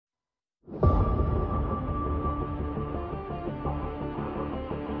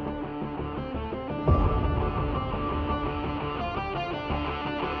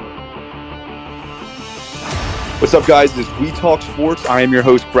What's up, guys? This is We Talk Sports. I am your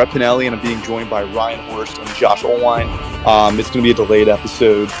host, Brett Pinelli, and I'm being joined by Ryan Horst and Josh Olwine. It's going to be a delayed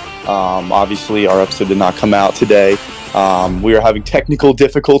episode. Obviously, our episode did not come out today. We are having technical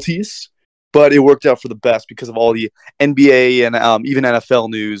difficulties, but it worked out for the best because of all the NBA and even NFL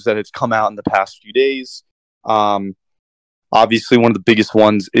news that has come out in the past few days. Obviously, one of the biggest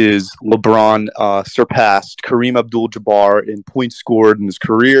ones is LeBron surpassed Kareem Abdul-Jabbar in points scored in his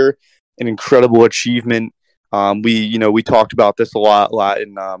career. An incredible achievement. We talked about this a lot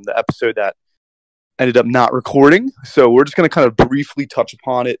in the episode that ended up not recording. So we're just going to kind of briefly touch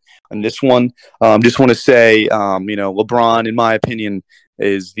upon it on this one. Just want to say, LeBron, in my opinion,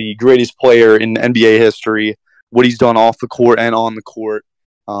 is the greatest player in NBA history. What he's done off the court and on the court,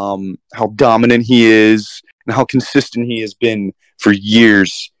 how dominant he is, and how consistent he has been for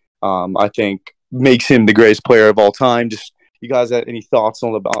years, I think makes him the greatest player of all time. Just, you guys have any thoughts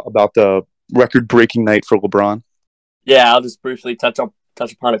on about the record-breaking night for LeBron? Yeah, I'll just briefly touch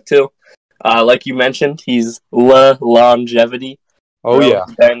upon it too. Like you mentioned, he's longevity. Oh,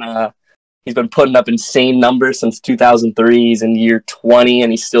 yeah. He's been putting up insane numbers since 2003. He's in year 20,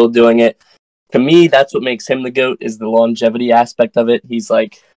 and he's still doing it. To me, that's what makes him the GOAT, is the longevity aspect of it. He's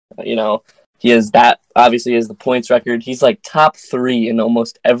like, he has that, obviously, has the points record. He's like top 3 in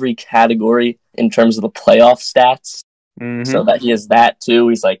almost every category in terms of the playoff stats. Mm-hmm. So that he has that too.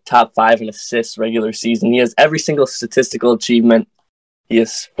 He's like top 5 in assists regular season. He has every single statistical achievement. He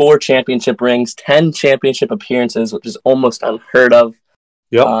has 4 championship rings, 10 championship appearances, which is almost unheard of.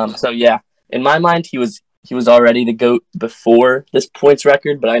 Yep. So yeah, in my mind, he was already the GOAT before this points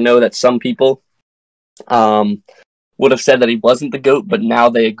record, but I know that some people would have said that he wasn't the GOAT, but now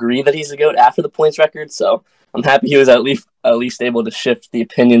they agree that he's the GOAT after the points record. So I'm happy he was at least able to shift the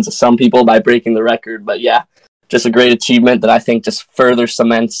opinions of some people by breaking the record. But yeah, just a great achievement that I think just further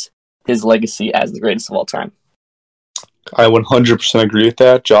cements his legacy as the greatest of all time. I 100% agree with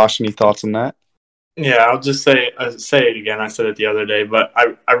that. Josh, any thoughts on that? Yeah, I'll just say it again. I said it the other day, but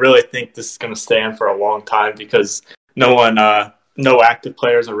I really think this is going to stand for a long time because no active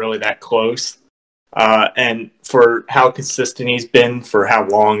players are really that close. And for how consistent he's been for how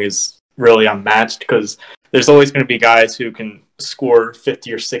long is really unmatched, because there's always going to be guys who can score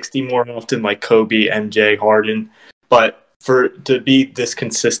 50 or 60 more often, like Kobe, MJ, Harden. But to be this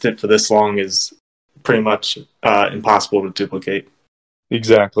consistent for this long is pretty much impossible to duplicate.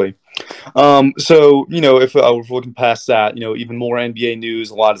 Exactly. So, if we're looking past that, even more NBA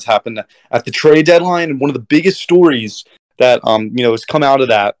news, a lot has happened at the trade deadline. And one of the biggest stories that, has come out of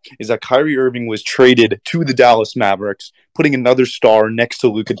that is that Kyrie Irving was traded to the Dallas Mavericks, putting another star next to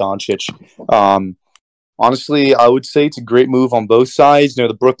Luka Doncic. Honestly, I would say it's a great move on both sides.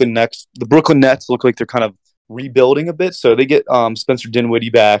 The Brooklyn Nets look like they're kind of rebuilding a bit, so they get Spencer Dinwiddie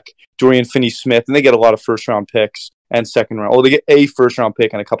back, Dorian Finney-Smith, and they get a lot of first-round picks and second-round. They get a first-round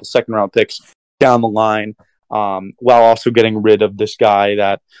pick and a couple second-round picks down the line, while also getting rid of this guy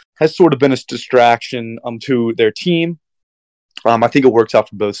that has sort of been a distraction to their team. I think it works out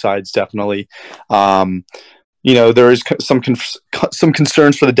for both sides, definitely. There is some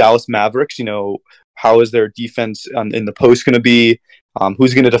concerns for the Dallas Mavericks. How is their defense in the post going to be?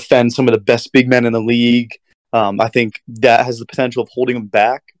 Who's going to defend some of the best big men in the league? I think that has the potential of holding them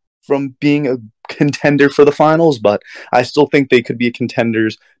back from being a contender for the finals, but I still think they could be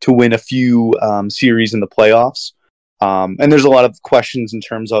contenders to win a few series in the playoffs. And there's a lot of questions in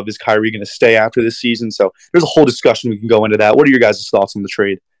terms of, is Kyrie going to stay after this season? So there's a whole discussion. We can go into that. What are your guys' thoughts on the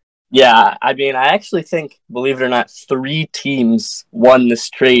trade? Yeah, I mean, I actually think, believe it or not, 3 teams won this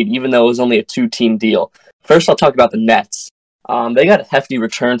trade, even though it was only a 2-team deal. First, I'll talk about the Nets. They got a hefty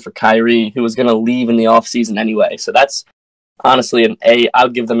return for Kyrie, who was going to leave in the offseason anyway. So that's honestly an A. I'll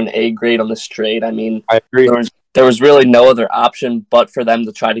give them an A grade on this trade. I mean, I agree. There was really no other option but for them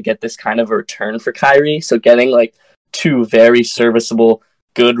to try to get this kind of a return for Kyrie. So getting like 2 very serviceable,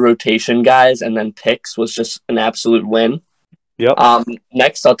 good rotation guys and then picks was just an absolute win. Yep.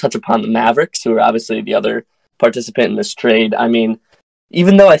 Next, I'll touch upon the Mavericks, who are obviously the other participant in this trade. I mean,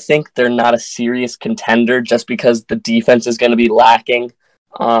 even though I think they're not a serious contender just because the defense is going to be lacking,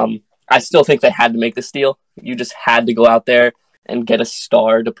 I still think they had to make this deal. You just had to go out there and get a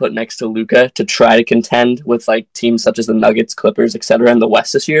star to put next to Luka to try to contend with like teams such as the Nuggets, Clippers, etc. in the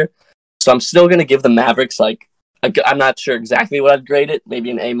West this year. So I'm still going to give the Mavericks I'm not sure exactly what I'd grade it,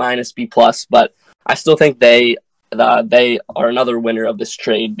 maybe an A-, B+, but I still think they are another winner of this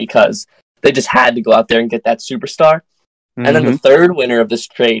trade because they just had to go out there and get that superstar. Mm-hmm. And then the third winner of this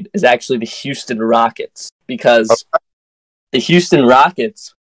trade is actually the Houston Rockets, because the Houston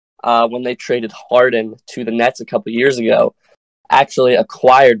Rockets, when they traded Harden to the Nets a couple years ago, actually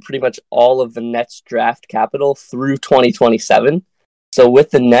acquired pretty much all of the Nets draft capital through 2027. So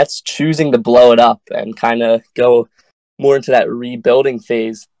with the Nets choosing to blow it up and kind of go more into that rebuilding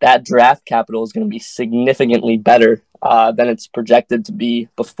phase, that draft capital is going to be significantly better than it's projected to be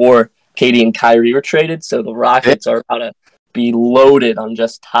before KD and Kyrie were traded. So the Rockets are about to be loaded on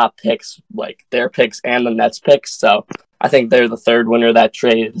just top picks, like their picks and the Nets picks. So I think they're the third winner of that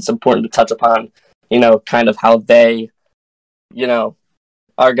trade. It's important to touch upon, kind of how they,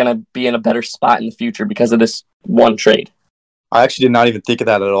 are going to be in a better spot in the future because of this one trade. I actually did not even think of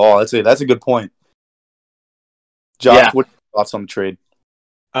that at all. That's a good point. Josh, what are your thoughts on the trade?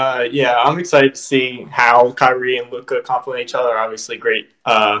 I'm excited to see how Kyrie and Luka complement each other. Obviously, great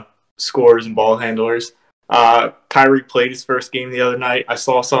scorers and ball handlers. Kyrie played his first game the other night. I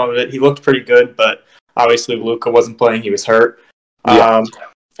saw some of it. He looked pretty good, but obviously Luka wasn't playing. He was hurt. Yeah.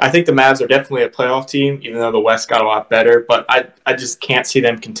 I think the Mavs are definitely a playoff team, even though the West got a lot better. But I just can't see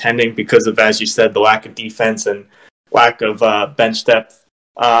them contending because of, as you said, the lack of defense and lack of bench depth.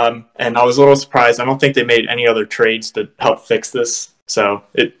 And I was a little surprised. I don't think they made any other trades to help fix this. So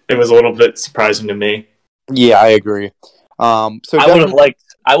it was a little bit surprising to me. Yeah, I agree. I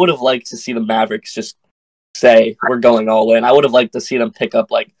would have liked to see the Mavericks just say we're going all in. I would have liked to see them pick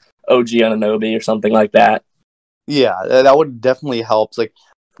up like OG Anunoby or something like that. Yeah, that would definitely help. Like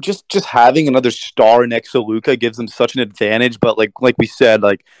just having another star next to Luka gives them such an advantage. But like we said,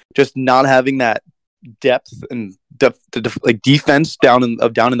 like just not having that depth and defense down in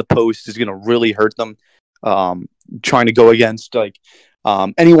the post is going to really hurt them. Trying to go against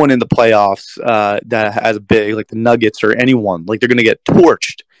anyone in the playoffs that has a big, like the Nuggets or anyone, like they're going to get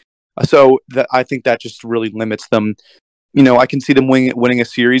torched. So I think that just really limits them. I can see them winning a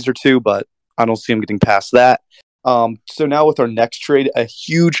series or two, but I don't see them getting past that. So now with our next trade, a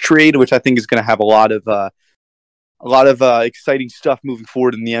huge trade, which I think is going to have a lot of exciting stuff moving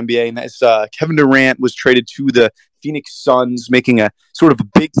forward in the NBA, and that's Kevin Durant was traded to the Phoenix Suns, making a sort of a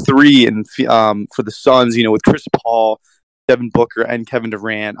big three for the Suns. With Chris Paul, Devin Booker, and Kevin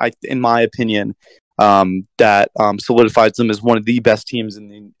Durant. In my opinion, that solidifies them as one of the best teams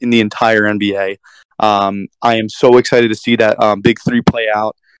in the entire NBA. I am so excited to see that big three play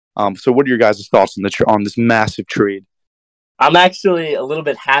out. So what are your guys' thoughts on this massive trade? I'm actually a little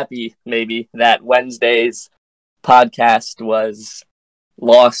bit happy, maybe, that Wednesday's podcast was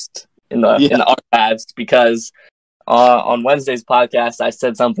lost in the archives, because on Wednesday's podcast I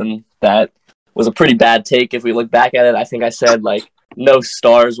said something that was a pretty bad take. If we look back at it, I think I said no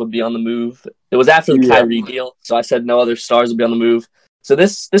stars would be on the move. It was after the Kyrie deal, so I said no other stars would be on the move. So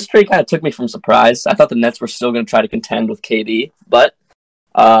this trade kind of took me from surprise. I thought the Nets were still going to try to contend with KD, but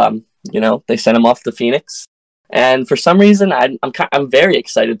they sent him off to Phoenix. And for some reason, I'm very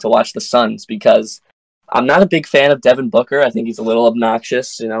excited to watch the Suns, because I'm not a big fan of Devin Booker. I think he's a little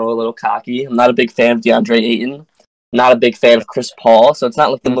obnoxious, a little cocky. I'm not a big fan of DeAndre Ayton. Not a big fan of Chris Paul. So it's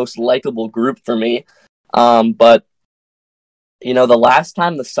not like the most likable group for me. But the last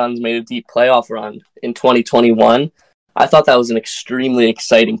time the Suns made a deep playoff run in 2021, I thought that was an extremely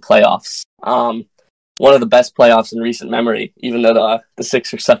exciting playoffs. One of the best playoffs in recent memory, even though the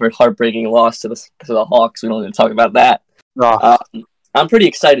Sixers suffered heartbreaking loss to the Hawks. We don't need to talk about that. I'm pretty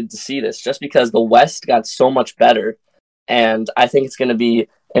excited to see this, just because the West got so much better, and I think it's going to be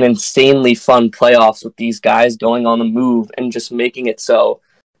an insanely fun playoffs with these guys going on the move and just making it so,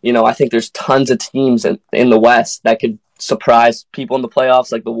 I think there's tons of teams in the West that could surprise people in the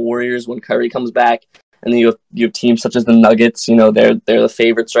playoffs, like the Warriors when Curry comes back. And then you have teams such as the Nuggets. They're the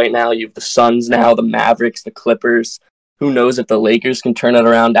favorites right now. You have the Suns now, the Mavericks, the Clippers. Who knows if the Lakers can turn it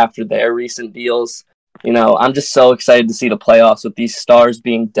around after their recent deals. I'm just so excited to see the playoffs with these stars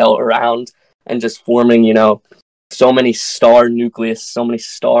being dealt around and just forming, so many star nucleus, so many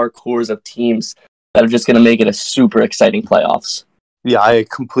star cores of teams that are just going to make it a super exciting playoffs. Yeah, I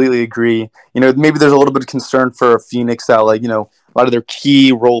completely agree. Maybe there's a little bit of concern for Phoenix that, a lot of their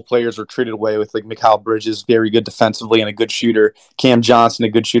key role players were traded away with, Mikal Bridges, very good defensively and a good shooter. Cam Johnson, a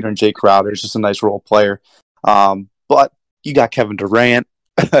good shooter, and Jay Crowder is just a nice role player. But you got Kevin Durant.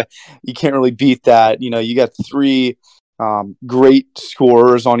 You can't really beat that. You got three great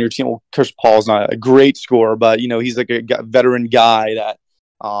scorers on your team. Well, Chris Paul's not a great scorer, but, he's like a veteran guy that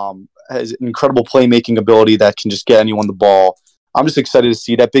has incredible playmaking ability that can just get anyone the ball. I'm just excited to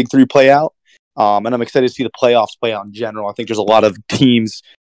see that big three play out. And I'm excited to see the playoffs play out in general. I think there's a lot of teams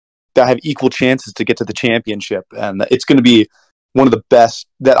that have equal chances to get to the championship. And it's going to be one of the best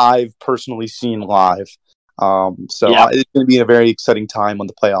that I've personally seen live. It's going to be a very exciting time when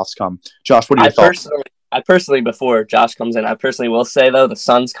the playoffs come. Josh, what are your thoughts? I personally, before Josh comes in, I personally will say, though, the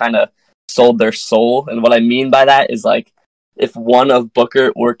Suns kind of sold their soul. And what I mean by that is, if one of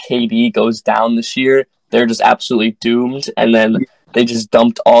Booker or KD goes down this year, they're just absolutely doomed. And then they just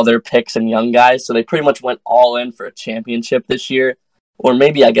dumped all their picks and young guys. So they pretty much went all in for a championship this year, or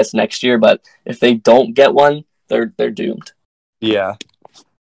maybe I guess next year. But if they don't get one, they're doomed. Yeah.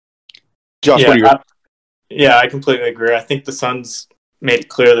 Josh, I completely agree. I think the Suns made it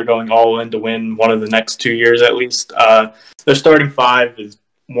clear they're going all in to win one of the next 2 years at least. Their starting five is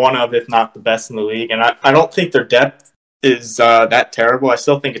one of, if not the best in the league. And I don't think their depth is that terrible. I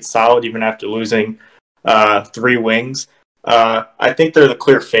still think it's solid even after losing 3 wings. I think they're the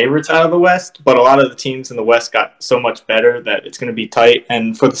clear favorites out of the West, but a lot of the teams in the West got so much better that it's going to be tight.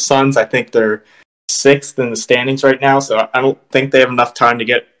 And for the Suns, I think they're 6th in the standings right now, so I don't think they have enough time to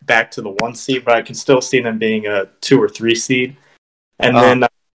get back to the 1 seed, but I can still see them being a 2 or 3 seed. And then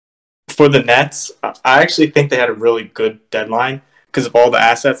for the Nets, I actually think they had a really good deadline because of all the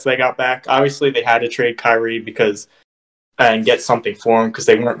assets they got back. Obviously, they had to trade Kyrie and get something for him because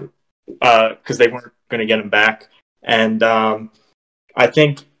they weren't going to get him back. And I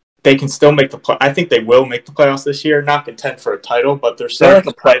think they can still make I think they will make the playoffs this year. Not contend for a title, but they're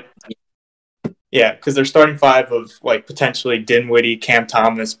starting Yeah, because they're starting 5 of like potentially Dinwiddie, Cam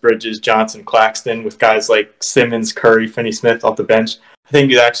Thomas, Bridges, Johnson, Claxton, with guys like Simmons, Curry, Finney-Smith off the bench. I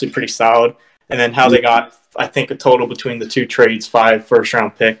think it's actually pretty solid. And then how they got, I think, a total between the 2 trades, 5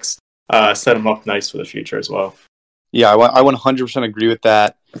 first-round picks, set them up nice for the future as well. Yeah, I 100% agree with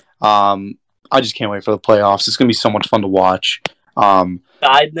that. I just can't wait for the playoffs. It's going to be so much fun to watch.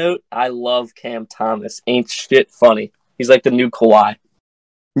 Side note, I love Cam Thomas. Ain't shit funny. He's like the new Kawhi.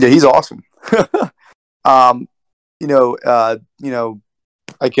 Yeah, he's awesome. I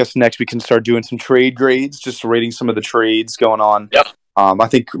guess next we can start doing some trade grades, just rating some of the trades going on. Yep. I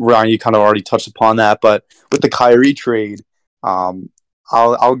think, Ryan, you kind of already touched upon that, but with the Kyrie trade,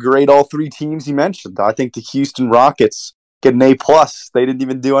 I'll grade all 3 teams you mentioned. I think the Houston Rockets get an A+. They didn't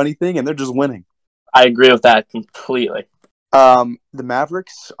even do anything, and they're just winning. I agree with that completely. The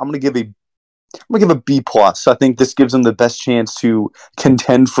Mavericks, I'm gonna give a B+. I think this gives them the best chance to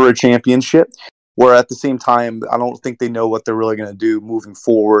contend for a championship, where at the same time, I don't think they know what they're really going to do moving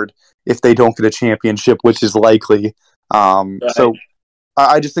forward if they don't get a championship, which is likely. Right. So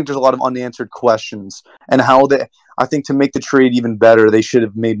I just think there's a lot of unanswered questions. And I think to make the trade even better, they should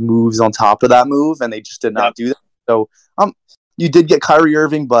have made moves on top of that move, and they just did not do that. So you did get Kyrie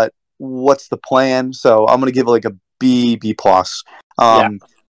Irving, but what's the plan? So I'm going to give it like a B+.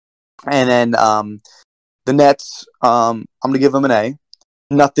 And then the Nets, I'm going to give them an A.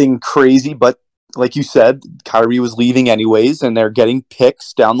 Nothing crazy, but like you said, Kyrie was leaving anyways, and they're getting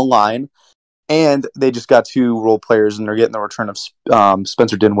picks down the line. And they just got 2 role players, and they're getting the return of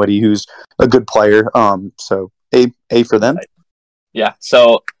Spencer Dinwiddie, who's a good player. So A for them. Yeah,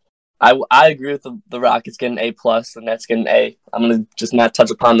 so I agree with the Rockets getting A+, the Nets getting A. I'm going to just not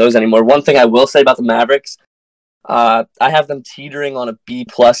touch upon those anymore. One thing I will say about the Mavericks, I have them teetering on a B+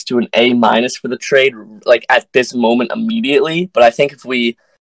 to an A- for the trade, like at this moment immediately. But I think if we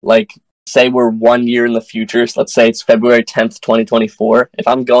say we're 1 year in the future, so let's say it's February 10th, 2024. If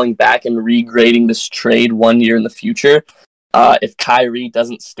I'm going back and regrading this trade 1 year in the future, if Kyrie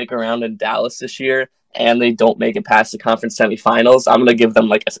doesn't stick around in Dallas this year and they don't make it past the conference semifinals, I'm going to give them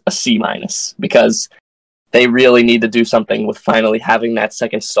like a C- because they really need to do something with finally having that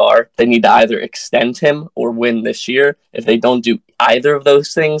second star. They need to either extend him or win this year. If they don't do either of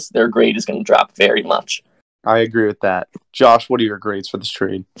those things, their grade is going to drop very much. I agree with that. Josh, what are your grades for this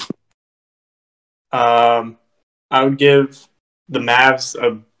trade? I would give the Mavs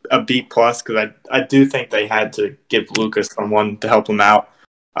a B+ because I do think they had to give Lucas someone to help him out.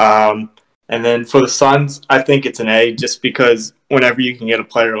 And then for the Suns, I think it's an A just because whenever you can get a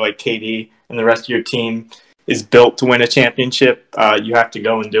player like KD and the rest of your team is built to win a championship, you have to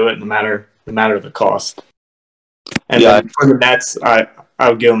go and do it no matter the cost. And then for the Nets, I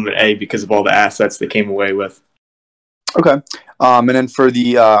would give them an A because of all the assets they came away with. Okay. And then for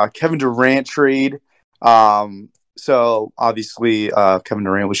the Kevin Durant trade, so obviously Kevin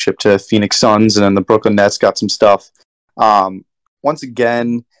Durant was shipped to Phoenix Suns, and then the Brooklyn Nets got some stuff. Once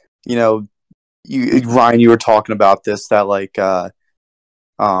again, Ryan, you were talking about this, that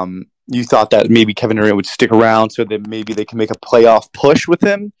you thought that maybe Kevin Durant would stick around so that maybe they can make a playoff push with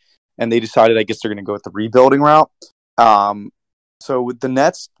him, and they decided, I guess, they're going to go with the rebuilding route. So with the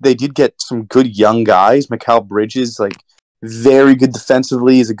Nets, they did get some good young guys. Mikal Bridges, very good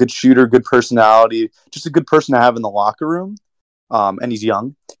defensively. He's a good shooter, good personality, just a good person to have in the locker room. And he's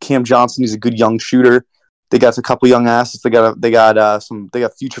young. Cam Johnson, he's a good young shooter. They got a couple young assets. They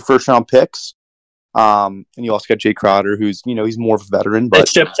got future first round picks. And you also got Jay Crowder, who's he's more of a veteran. But they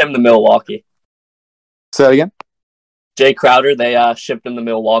shipped him to Milwaukee. Say that again. Jay Crowder, they shipped him to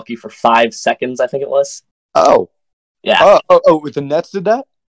Milwaukee for 5 seconds, I think it was. Oh. Yeah. With the Nets did that?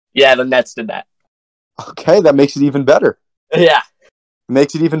 Yeah, the Nets did that. Okay, that makes it even better. Yeah. It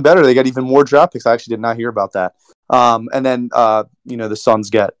makes it even better. They got even more draft picks. I actually did not hear about that. And then, the Suns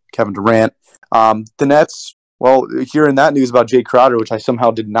get Kevin Durant. The Nets, well, hearing that news about Jay Crowder, which I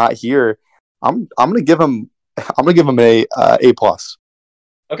somehow did not hear, I'm gonna give him a plus.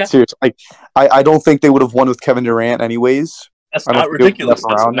 Okay. Seriously, I don't think they would have won with Kevin Durant anyways. That's not ridiculous.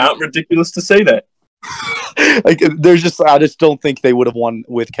 That's not ridiculous to say that. I just don't think they would have won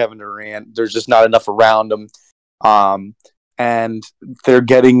with Kevin Durant. There's just not enough around them. And they're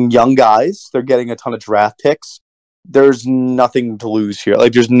getting young guys. They're getting a ton of draft picks. There's nothing to lose here.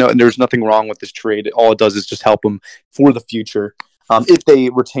 Like there's nothing wrong with this trade. All it does is just help them for the future. If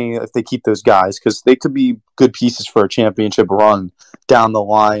they keep those guys, because they could be good pieces for a championship run down the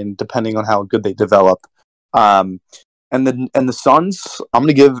line, depending on how good they develop. And the Suns, I'm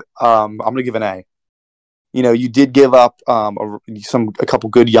gonna give an A. You did give up a couple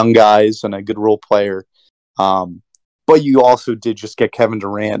good young guys and a good role player, but you also did just get Kevin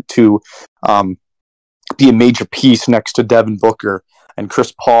Durant to be a major piece next to Devin Booker and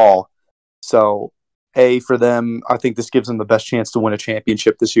Chris Paul. So A for them. I think this gives them the best chance to win a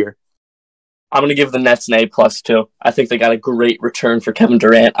championship this year. I'm going to give the Nets an A+ too. I think they got a great return for Kevin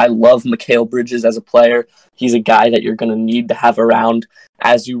Durant. I love Mikal Bridges as a player. He's a guy that you're going to need to have around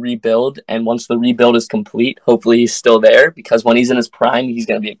as you rebuild. And once the rebuild is complete, hopefully he's still there, because when he's in his prime, he's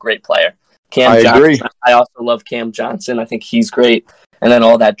going to be a great player. Agree. I also love Cam Johnson. I think he's great. And then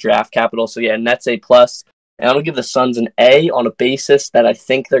all that draft capital. So yeah, Nets A+. And I'm going to give the Suns an A on a basis that I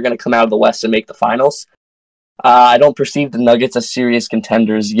think they're going to come out of the West and make the finals. I don't perceive the Nuggets as serious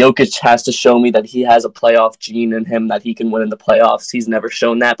contenders. Jokic has to show me that he has a playoff gene in him, that he can win in the playoffs. He's never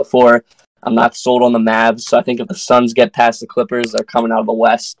shown that before. I'm not sold on the Mavs, so I think if the Suns get past the Clippers, they're coming out of the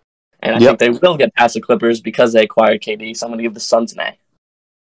West. And I think they will get past the Clippers because they acquired KD, so I'm going to give the Suns an A.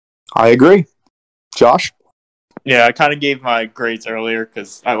 I agree. Josh? Yeah, I kind of gave my grades earlier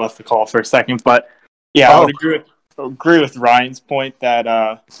because I left the call for a second, but yeah, I would agree with Ryan's point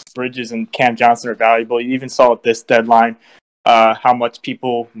that Bridges and Cam Johnson are valuable. You even saw at this deadline how much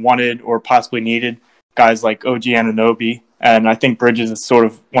people wanted or possibly needed guys like OG Anunoby, and I think Bridges is sort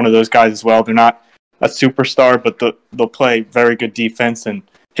of one of those guys as well. They're not a superstar, but they'll play very good defense and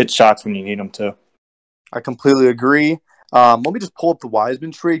hit shots when you need them to. I completely agree. Let me just pull up the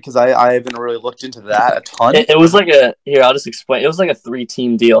Wiseman trade because I haven't really looked into that a ton. It was like I'll just explain. It was like a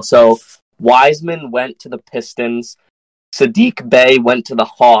 3-team deal. So Wiseman went to the Pistons, Saddiq Bey went to the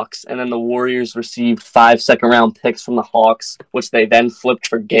Hawks, and then the Warriors received 5 second-round picks from the Hawks, which they then flipped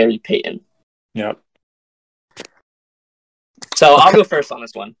for Gary Payton. Yep. So I'll go first on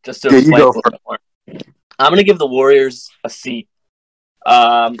this one, just to explain a little bit more. I'm going to give the Warriors a C.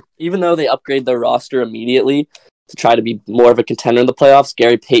 Even though they upgrade their roster immediately to try to be more of a contender in the playoffs,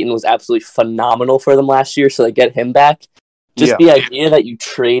 Gary Payton was absolutely phenomenal for them last year, so they get him back. Just the idea that you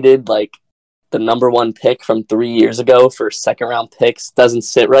traded like the number 1 pick from 3 years ago for second round picks doesn't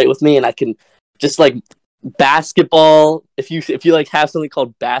sit right with me. And I can just like basketball, if you like have something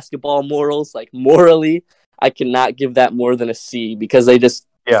called basketball morals, like morally, I cannot give that more than a C, because they just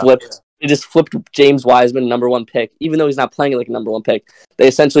flipped James Wiseman, number 1 pick, even though he's not playing like a number 1 pick. They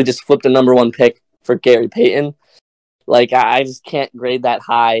essentially just flipped a number 1 pick for Gary Payton. Like I just can't grade that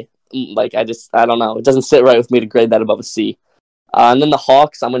high. Like I don't know. It doesn't sit right with me to grade that above a C. And then the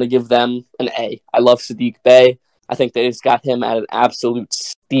Hawks, I'm going to give them an A. I love Saddiq Bey. I think they just got him at an absolute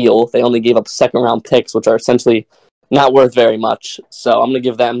steal. They only gave up second-round picks, which are essentially not worth very much. So I'm going to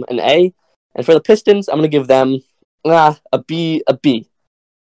give them an A. And for the Pistons, I'm going to give them a B. I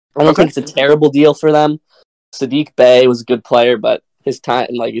don't think it's a terrible deal for them. Saddiq Bey was a good player, but his time,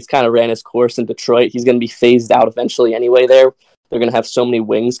 like, he's kind of ran his course in Detroit. He's going to be phased out eventually anyway there. They're going to have so many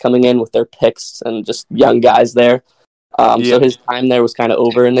wings coming in with their picks and just young guys there. So his time there was kind of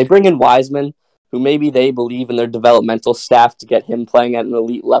over. And they bring in Wiseman, who maybe they believe in their developmental staff to get him playing at an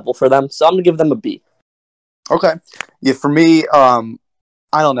elite level for them. So I'm going to give them a B. Okay. Yeah, for me, I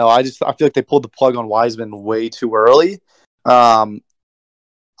don't know. I feel like they pulled the plug on Wiseman way too early. I've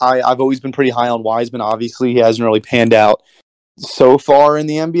always been pretty high on Wiseman. Obviously, he hasn't really panned out so far in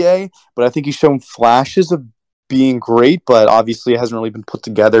the NBA, but I think he's shown flashes of being great, but obviously it hasn't really been put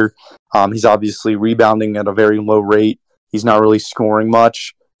together. He's obviously rebounding at a very low rate. He's not really scoring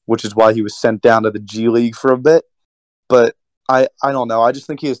much, which is why he was sent down to the G League for a bit. But I don't know. I just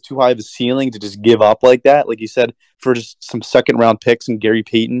think he has too high of a ceiling to just give up like that. Like you said, for just some second-round picks and Gary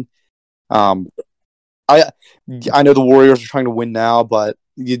Payton. I know the Warriors are trying to win now, but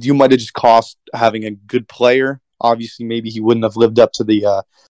you might have just cost having a good player Obviously, maybe he wouldn't have lived up to the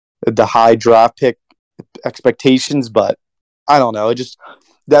high draft pick expectations, but I don't know.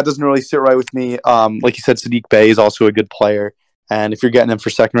 That doesn't really sit right with me. Like you said, Sadiq Bey is also a good player, and if you're getting him for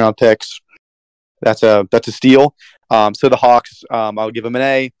second round picks, that's a steal. So the Hawks, I'll give them an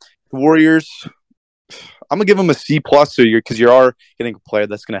A. The Warriors, I'm gonna give them a C plus. So because you are getting a player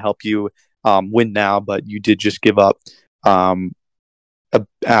that's gonna help you win now, but you did just give up an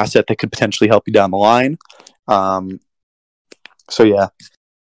asset that could potentially help you down the line. So yeah.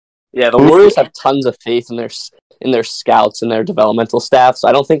 Yeah, the Warriors have tons of faith in their scouts and their developmental staff. So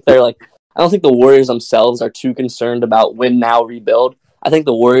I don't think the Warriors themselves are too concerned about win now, rebuild. I think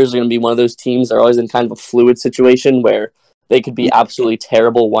the Warriors are going to be one of those teams that are always in kind of a fluid situation where they could be absolutely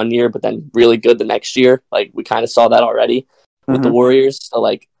terrible one year, but then really good the next year. Like we kind of saw that already with the Warriors. So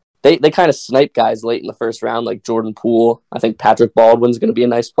like they kind of snipe guys late in the first round, like Jordan Poole. I think Patrick Baldwin's going to be a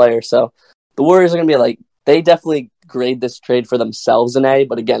nice player. So the Warriors are going to be like, they definitely grade this trade for themselves an A,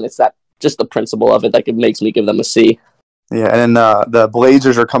 but again, it's just the principle of it that makes me give them a C. Yeah, and then the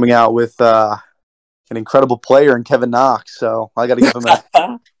Blazers are coming out with an incredible player in Kevin Knox, so I got to give him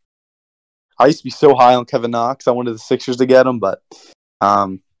a. I used to be so high on Kevin Knox. I wanted the Sixers to get him, but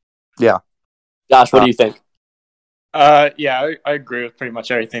yeah. Josh, what do you think? Yeah, I agree with pretty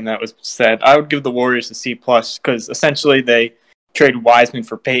much everything that was said. I would give the Warriors a C plus because essentially they traded Wiseman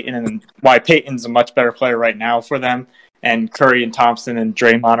for Peyton, and why Peyton's a much better player right now for them, and Curry and Thompson and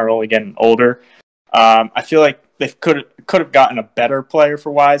Draymond are only getting older. I feel like they could have gotten a better player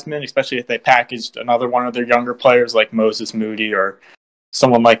for Wiseman, especially if they packaged another one of their younger players like Moses Moody or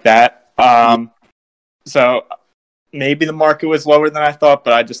someone like that. So maybe the market was lower than I thought,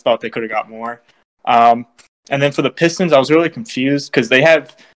 but I just thought they could have got more. And then for the Pistons, I was really confused because they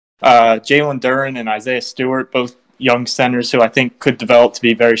have Jalen Duren and Isaiah Stewart, both young centers who I think could develop to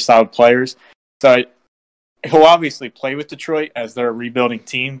be very solid players. So he'll obviously play with Detroit as their rebuilding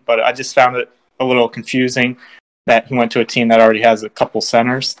team, but I just found it a little confusing that he went to a team that already has a couple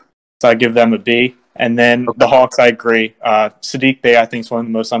centers. So I give them a B. And then the Hawks, I agree. Sadiq Bey, I think, is one of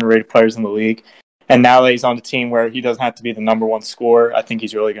the most underrated players in the league. And now that he's on the team where he doesn't have to be the number one scorer, I think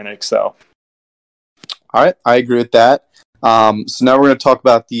he's really going to excel. All right, I agree with that. So now we're going to talk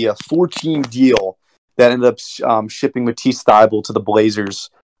about the 4-team deal that ended up shipping Matisse Thybulle to the Blazers,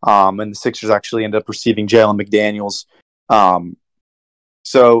 and the Sixers actually ended up receiving Jalen McDaniels.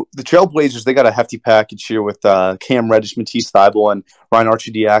 So the Trailblazers, they got a hefty package here with Cam Reddish, Matisse Thybulle, and Ryan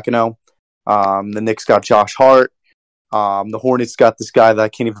Arcidiacono. The Knicks got Josh Hart. The Hornets got this guy that I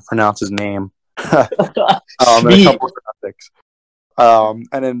can't even pronounce his name. And a couple of draft picks. And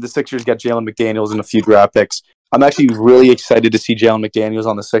then the Sixers got Jalen McDaniels and a few draft picks. I'm actually really excited to see Jalen McDaniels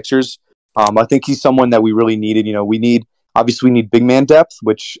on the Sixers. I think he's someone that we really needed. You know, we need big man depth,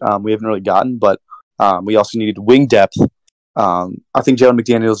 which we haven't really gotten, but we also needed wing depth. I think Jalen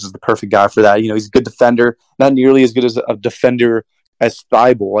McDaniels is the perfect guy for that. You know, he's a good defender, not nearly as good as a defender as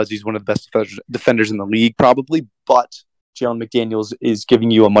Thybulle, as he's one of the best defenders in the league, probably. But Jalen McDaniels is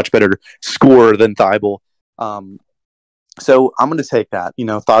giving you a much better scorer than Thybulle. So I'm going to take that. You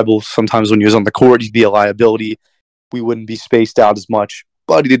know, Thybulle, sometimes when he was on the court, he'd be a liability. We wouldn't be spaced out as much,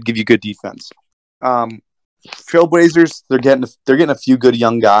 but he did give you good defense. Trailblazers, they're getting a few good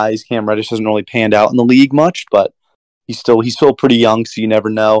young guys. Cam Reddish hasn't really panned out in the league much, but he's still pretty young, so you never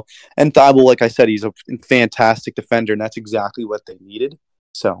know. And Thybulle, like I said, he's a fantastic defender, and that's exactly what they needed.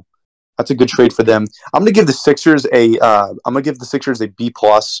 So that's a good trade for them. I'm gonna give the Sixers a B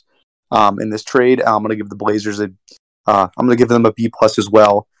plus in this trade. I'm gonna give the Blazers I'm gonna give them a B plus as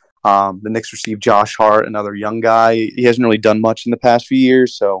well. The Knicks received Josh Hart, another young guy. He hasn't really done much in the past few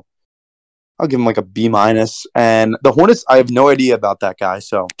years, so I'll give him like a B minus. And the Hornets, I have no idea about that guy,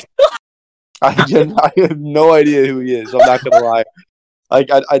 so I have no idea who he is. I'm not gonna lie. Like,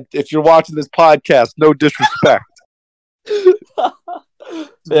 if you're watching this podcast, no disrespect.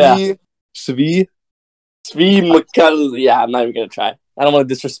 Yeah, Svi McCulley. Yeah, I'm not even gonna try. I don't want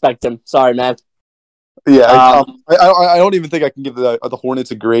to disrespect him. Sorry, man. Yeah, I don't even think I can give the Hornets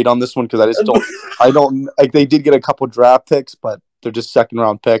a grade on this one because I just don't. I don't like. They did get a couple draft picks, but they're just second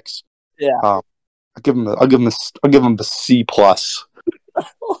round picks. Yeah, I'll give them a C plus.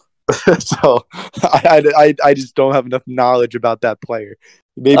 So I just don't have enough knowledge about that player.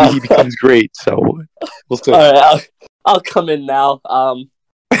 Maybe he becomes great. So we'll see. All right, I'll come in now. I'm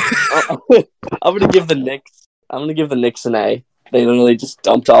gonna give the Knicks. I'm gonna give the Knicks an A. They literally just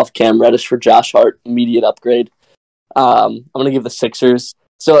dumped off Cam Reddish for Josh Hart. Immediate upgrade. I'm gonna give the Sixers.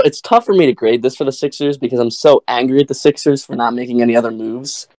 So it's tough for me to grade this for the Sixers because I'm so angry at the Sixers for not making any other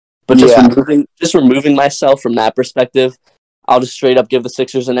moves. But just removing myself from that perspective, I'll just straight up give the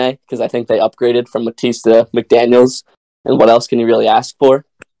Sixers an A because I think they upgraded from Matisse to McDaniels. And what else can you really ask for?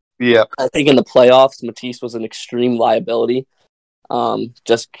 Yeah. I think in the playoffs, Matisse was an extreme liability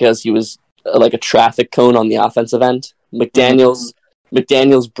just because he was like a traffic cone on the offensive end. McDaniels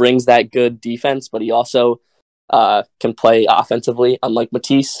brings that good defense, but he also can play offensively, unlike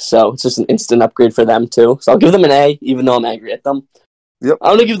Matisse. So it's just an instant upgrade for them, too. So I'll give them an A, even though I'm angry at them. Yep. I'm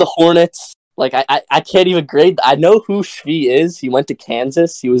going to give the Hornets, like, I can't even grade. I know who Shvi is. He went to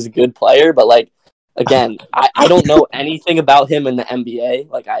Kansas. He was a good player, but, like, again, I don't know anything about him in the NBA.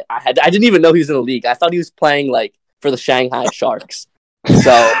 Like, I didn't even know he was in the league. I thought he was playing, like, for the Shanghai Sharks.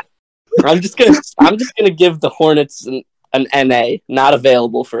 So I'm just gonna give the Hornets an NA, not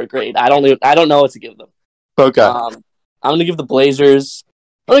available for a grade. I don't know what to give them. Okay. I'm gonna give the Blazers.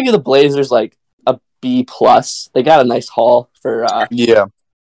 Like a B plus. They got a nice haul for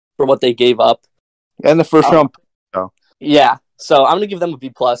what they gave up. And the first round. Yeah. So I'm gonna give them a B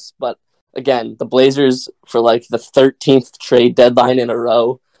plus. But again, the Blazers for like the 13th trade deadline in a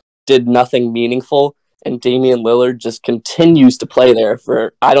row did nothing meaningful, and Damian Lillard just continues to play there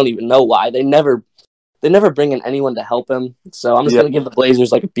for I don't even know why. They never bring in anyone to help him. So I'm just gonna give the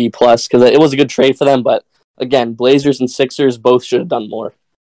Blazers like a B plus because it was a good trade for them, but. Again, Blazers and Sixers both should have done more.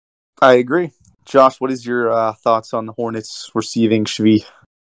 I agree. Josh, what is your thoughts on the Hornets receiving Shvi?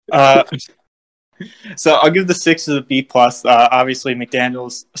 So I'll give the Sixers a B plus. Obviously,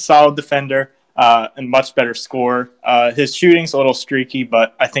 McDaniels, a solid defender and much better scorer. His shooting's a little streaky,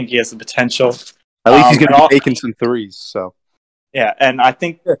 but I think he has the potential. At least he's going to be making some threes. So yeah, and I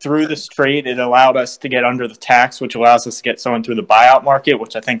think through this trade, it allowed us to get under the tax, which allows us to get someone through the buyout market,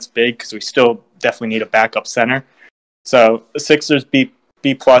 which I think is big because we still definitely need a backup center. So the Sixers B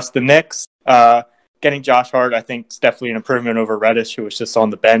plus. The Knicks getting Josh Hart, I think, is definitely an improvement over Reddish, who was just on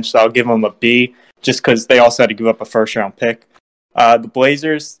the bench. So I'll give them a B, just because they also had to give up a first-round pick. The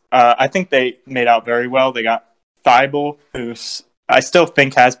Blazers, I think they made out very well. They got Thibault, who I still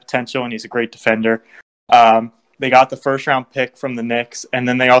think has potential, and he's a great defender. They got the first-round pick from the Knicks, and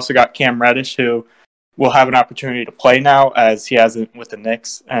then they also got Cam Reddish, who will have an opportunity to play now, as he hasn't with the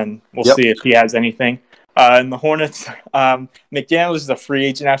Knicks, and we'll see if he has anything. And the Hornets, McDaniels is a free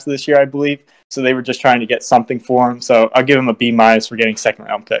agent after this year, I believe, so they were just trying to get something for him. So I'll give him a B- for getting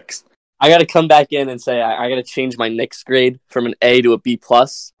second-round picks. I got to come back in and say I got to change my Knicks grade from an A to a B+.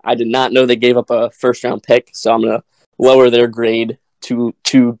 I did not know they gave up a first-round pick, so I'm going to lower their grade to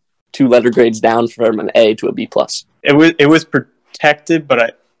two letter grades down from an A to a B+. It was protected,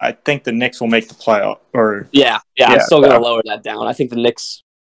 but I think the Knicks will make the playoff. I'm still going to lower that down. I think the Knicks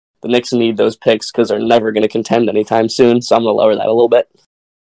need those picks because they're never going to contend anytime soon, so I'm going to lower that a little bit.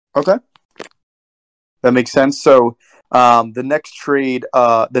 Okay. That makes sense. So the next trade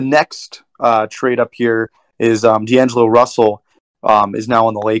up here is D'Angelo Russell is now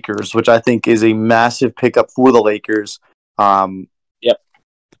on the Lakers, which I think is a massive pickup for the Lakers.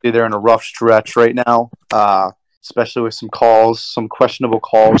 They're in a rough stretch right now, especially with some questionable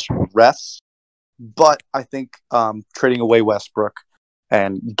calls from refs. But I think trading away Westbrook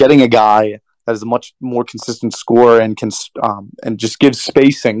and getting a guy that is a much more consistent scorer and can and just gives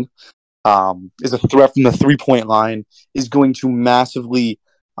spacing, is a threat from the 3-point line, is going to massively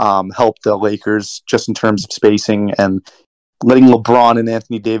help the Lakers just in terms of spacing and letting LeBron and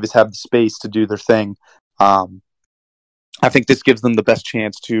Anthony Davis have the space to do their thing. I think this gives them the best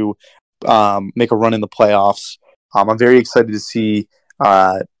chance to make a run in the playoffs. I'm very excited to see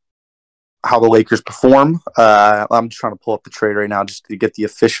how the Lakers perform. I'm just trying to pull up the trade right now just to get the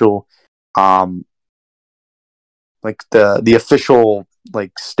official, the official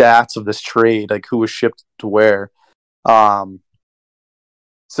stats of this trade, like who was shipped to where. So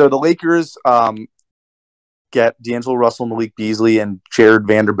the Lakers get D'Angelo Russell, Malik Beasley, and Jared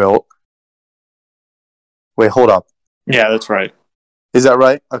Vanderbilt. Wait, hold up. Yeah, that's right. Is that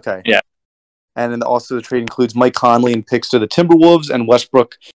right? Okay. Yeah. And then also the trade includes Mike Conley and picks to the Timberwolves and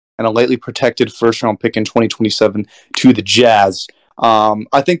Westbrook and a lightly protected first-round pick in 2027 to the Jazz.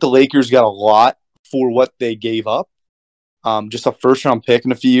 I think the Lakers got a lot for what they gave up. Just a first-round pick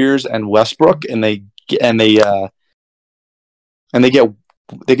in a few years and Westbrook, and they get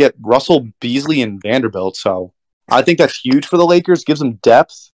Russell, Beasley, and Vanderbilt. So I think that's huge for the Lakers. Gives them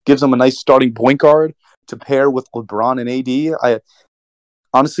depth. Gives them a nice starting point guard to pair with LeBron and AD.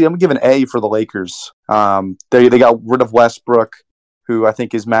 Honestly, I'm going to give an A for the Lakers. They got rid of Westbrook, who I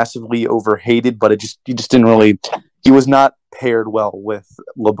think is massively overhated, but he was not paired well with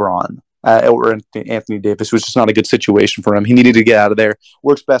LeBron or Anthony Davis. It was just not a good situation for him. He needed to get out of there.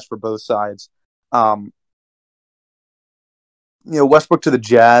 Works best for both sides. Westbrook to the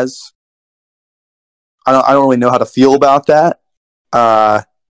Jazz. I don't really know how to feel about that. Uh,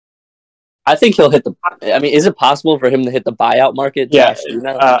 I think he'll hit the. I mean, is it possible for him to hit the buyout market? Yeah,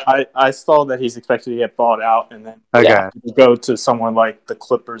 Josh? I saw that he's expected to get bought out and then okay. go to someone like the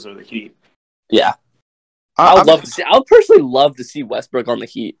Clippers or the Heat. Yeah, I would personally love to see Westbrook on the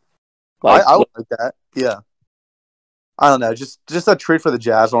Heat. I would like that. Yeah. I don't know. Just that trade for the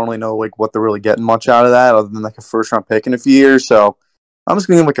Jazz. I don't really know like what they're really getting much out of that, other than like a first round pick in a few years. So I'm just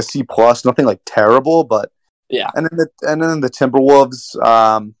gonna give him like a C plus. Nothing like terrible, but yeah. And then the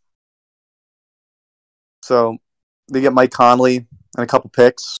Timberwolves. So they get Mike Conley and a couple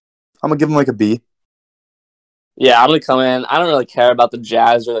picks. I'm gonna give them like a B. Yeah, I'm gonna come in. I don't really care about the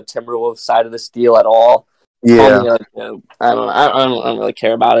Jazz or the Timberwolves side of this deal at all. Yeah. I don't really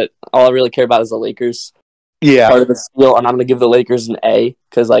care about it. All I really care about is the Lakers. Yeah. Part of the deal, and I'm gonna give the Lakers an A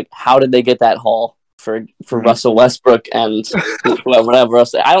because like, how did they get that haul for Russell Westbrook and whatever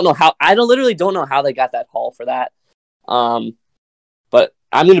else? I don't know how. Literally don't know how they got that haul for that. But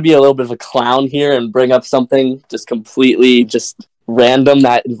I'm gonna be a little bit of a clown here and bring up something just completely just random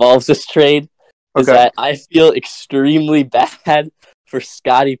that involves this trade. Is that I feel extremely bad for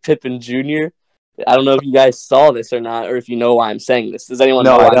Scottie Pippen Jr. I don't know if you guys saw this or not, or if you know why I'm saying this. Does anyone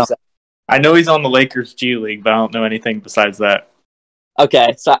know why I'm saying? I know he's on the Lakers G League, but I don't know anything besides that.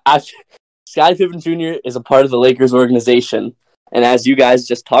 Okay, so Scottie Pippen Jr. is a part of the Lakers organization, and as you guys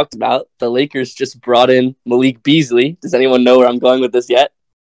just talked about, the Lakers just brought in Malik Beasley. Does anyone know where I'm going with this yet?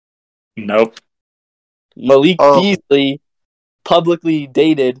 Nope. Malik Beasley publicly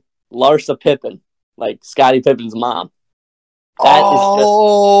dated Larsa Pippen, like Scottie Pippen's mom. That is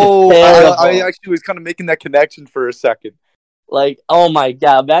just I actually was kind of making that connection for a second. Like, oh my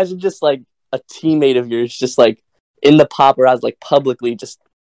god! Imagine just like a teammate of yours, just like in the paparazzi, like publicly, just.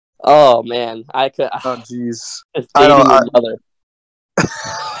 Oh man, I could. Oh jeez. I don't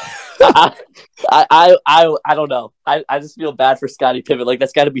know. I just feel bad for Scottie Pippen. Like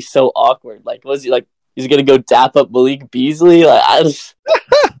that's got to be so awkward. Like, was he like? He's gonna go dap up Malik Beasley? Like, I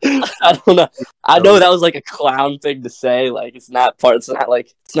don't know. I know that was like a clown thing to say. Like, it's not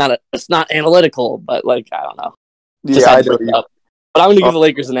analytical. But like, I don't know. Yeah, I know. But I'm gonna give the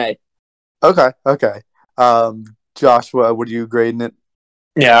Lakers an A. Okay. Josh, what are you grading it?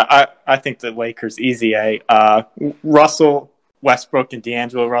 Yeah, I think the Lakers easy A. Russell Westbrook and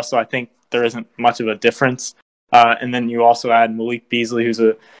D'Angelo Russell. I think there isn't much of a difference. And then you also add Malik Beasley, who's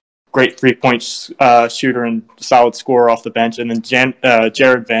a great 3-point shooter and solid scorer off the bench. And then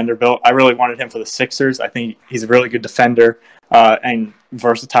Jared Vanderbilt. I really wanted him for the Sixers. I think he's a really good defender and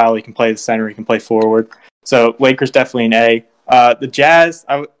versatile. He can play the center. He can play forward. So Lakers definitely an A. The Jazz,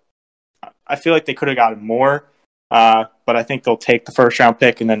 I feel like they could have gotten more, but I think they'll take the first round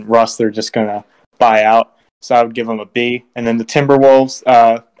pick, and then Russ they're just going to buy out. So I would give them a B. And then the Timberwolves,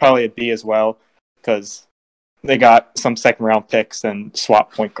 probably a B as well, because they got some second round picks and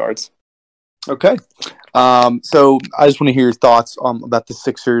swap point guards. Okay. So I just want to hear your thoughts about the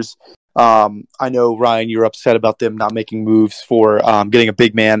Sixers. I know, Ryan, you're upset about them not making moves for getting a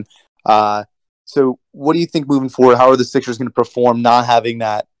big man. So what do you think moving forward? How are the Sixers going to perform not having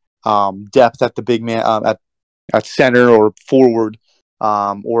that depth at the big man at center or forward?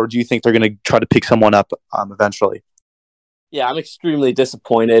 Or do you think they're going to try to pick someone up eventually? Yeah, I'm extremely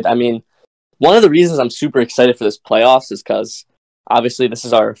disappointed. I mean, one of the reasons I'm super excited for this playoffs is because obviously this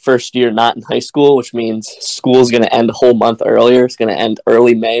is our first year not in high school, which means school is going to end a whole month earlier. It's going to end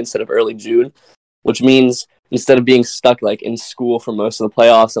early May instead of early June, which means instead of being stuck like in school for most of the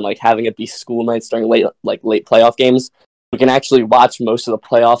playoffs and like having it be school nights during late playoff games, we can actually watch most of the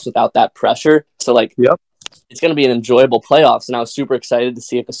playoffs without that pressure. So like, It's going to be an enjoyable playoffs. And I was super excited to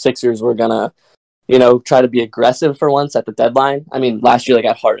see if the Sixers were going to, try to be aggressive for once at the deadline. I mean, last year they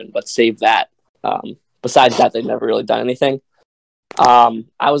got Harden, but save that. Besides that, they've never really done anything.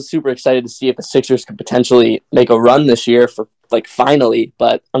 I was super excited to see if the Sixers could potentially make a run this year for like finally,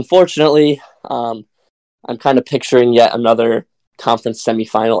 but unfortunately, I'm kind of picturing yet another conference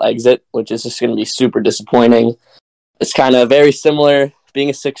semifinal exit, which is just going to be super disappointing. It's kind of very similar. Being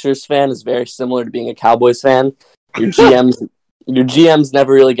a Sixers fan is very similar to being a Cowboys fan. Your GMs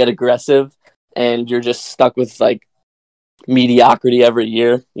never really get aggressive, and you're just stuck with like mediocrity every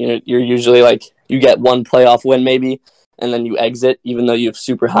year. You're usually like you get one playoff win maybe, and then you exit, even though you have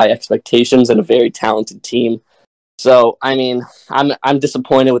super high expectations and a very talented team. So I mean, I'm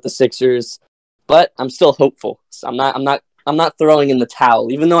disappointed with the Sixers, but I'm still hopeful. So I'm not throwing in the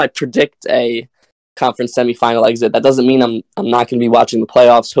towel, even though I predict a conference semifinal exit. That doesn't mean I'm not going to be watching the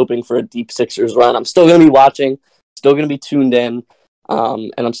playoffs, hoping for a deep Sixers run. I'm still going to be watching, still going to be tuned in,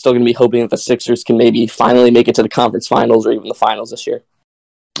 and I'm still going to be hoping that the Sixers can maybe finally make it to the conference finals or even the finals this year.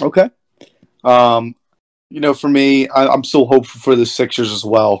 Okay. For me, I'm still hopeful for the Sixers as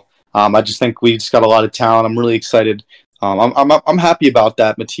well. I just think we just got a lot of talent. I'm really excited. I'm happy about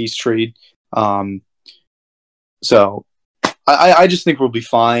that Matisse trade. So I just think we'll be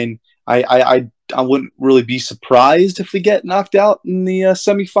fine. I wouldn't really be surprised if we get knocked out in the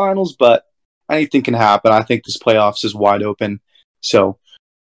semifinals, but anything can happen. I think this playoffs is wide open. So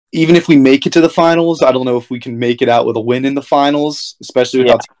even if we make it to the finals, I don't know if we can make it out with a win in the finals, especially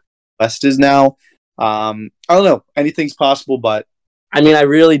with how the West is now. I don't know. Anything's possible, but I mean, I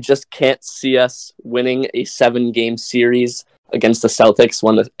really just can't see us winning a 7-game series against the Celtics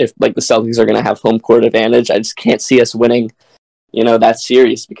if the Celtics are going to have home court advantage. I just can't see us winning, that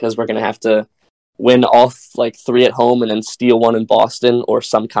series because we're going to have to win all 3 at home and then steal 1 in Boston or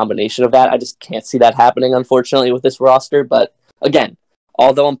some combination of that. I just can't see that happening, unfortunately, with this roster. But again,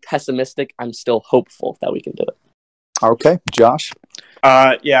 although I'm pessimistic, I'm still hopeful that we can do it. Okay, Josh?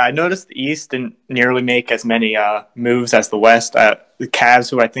 Yeah, I noticed the East didn't nearly make as many moves as the West. The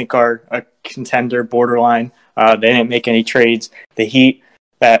Cavs, who I think are a contender borderline, they didn't make any trades. The Heat,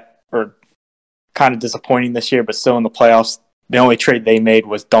 that were kind of disappointing this year, but still in the playoffs, the only trade they made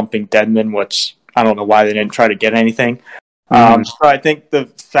was dumping Dedmon, which I don't know why they didn't try to get anything. So I think the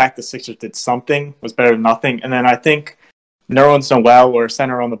fact the Sixers did something was better than nothing. And then I think Nerlens Noel or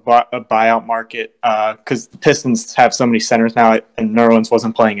center on the buyout market, because the Pistons have so many centers now, and Nerlens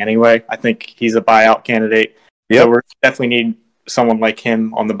wasn't playing anyway. I think he's a buyout candidate. Yep. So we definitely need someone like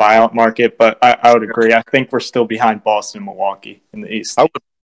him on the buyout market, but I would agree. I think we're still behind Boston and Milwaukee in the East. I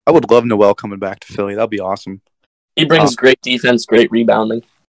would love Noel coming back to Philly. That'd be awesome. He brings great defense, great rebounding.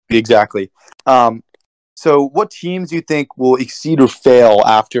 Exactly. So what teams do you think will exceed or fail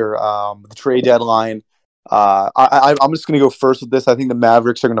after the trade deadline? I'm just going to go first with this. I think the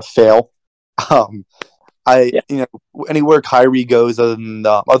Mavericks are going to fail. Anywhere Kyrie goes, other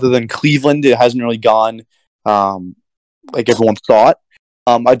than Cleveland, it hasn't really gone like everyone thought.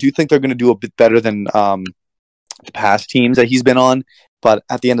 I do think they're going to do a bit better than the past teams that he's been on. But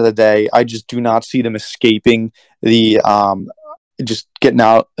at the end of the day, I just do not see them escaping the just getting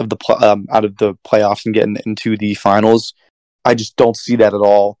out of the playoffs and getting into the finals. I just don't see that at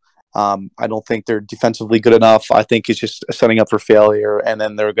all. I don't think they're defensively good enough. I think it's just setting up for failure, and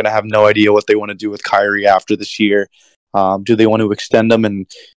then they're going to have no idea what they want to do with Kyrie after this year. Do they want to extend them and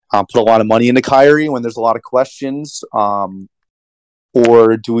put a lot of money into Kyrie when there's a lot of questions?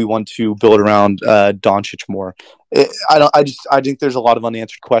 Or do we want to build around Doncic more? I think there's a lot of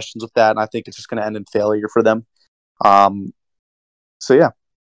unanswered questions with that, and I think it's just going to end in failure for them. So yeah.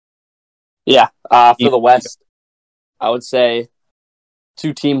 Yeah, for the West, I would say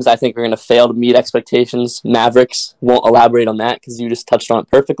 2 teams I think are going to fail to meet expectations. Mavericks, won't elaborate on that because you just touched on it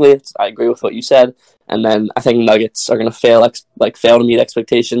perfectly. I agree with what you said. And then I think Nuggets are going to fail to meet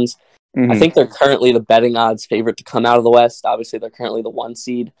expectations. Mm-hmm. I think they're currently the betting odds favorite to come out of the West. Obviously, they're currently the 1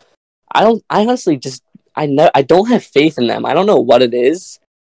 seed. I don't have faith in them. I don't know what it is.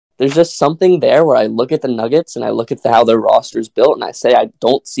 There's just something there where I look at the Nuggets and I look at how their roster is built and I say I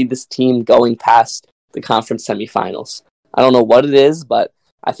don't see this team going past the conference semifinals. I don't know what it is, but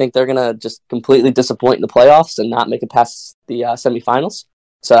I think they're going to just completely disappoint in the playoffs and not make it past the semifinals.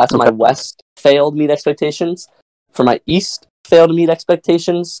 So that's my West failed meet expectations. For my East failed to meet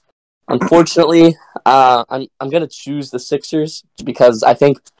expectations, unfortunately, I'm going to choose the Sixers because I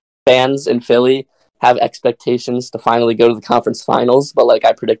think fans in Philly have expectations to finally go to the conference finals, but like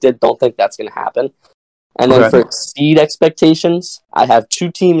I predicted, don't think that's going to happen. And then for exceed expectations, I have 2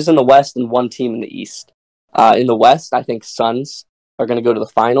 teams in the West and 1 team in the East. In the West, I think Suns are going to go to the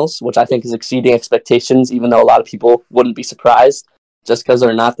finals, which I think is exceeding expectations, even though a lot of people wouldn't be surprised just because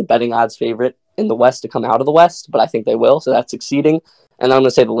they're not the betting odds favorite in the West to come out of the West, but I think they will, so that's exceeding. And I'm going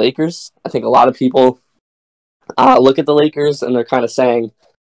to say the Lakers. I think a lot of people look at the Lakers and they're kind of saying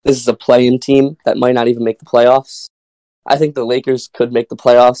this is a play-in team that might not even make the playoffs. I think the Lakers could make the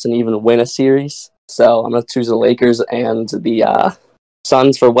playoffs and even win a series, so I'm going to choose the Lakers and the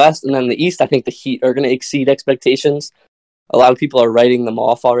Suns for West. And then the East, I think the Heat are going to exceed expectations. A lot of people are writing them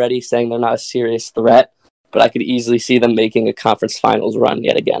off already, saying they're not a serious threat, but I could easily see them making a conference finals run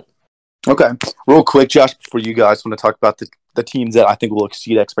yet again. Okay. Real quick, Josh, before you guys want to talk about the teams that I think will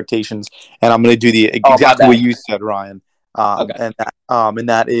exceed expectations, and I'm going to do the exactly what you said, Ryan. Okay. And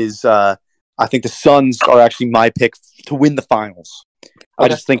that is, I think the Suns are actually my pick to win the finals. Okay. I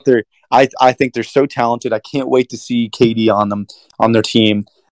just think I think they're so talented. I can't wait to see KD on their team,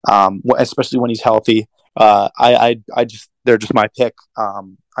 especially when he's healthy. They're just my pick.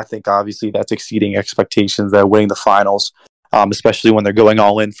 I think obviously that's exceeding expectations. They're winning the finals, especially when they're going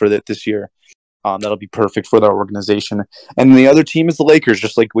all in for this year. That'll be perfect for their organization. And the other team is the Lakers,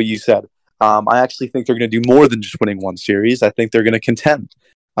 just like what you said. I actually think they're going to do more than just winning one series. I think they're going to contend.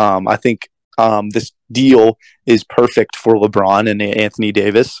 I think this deal is perfect for LeBron and Anthony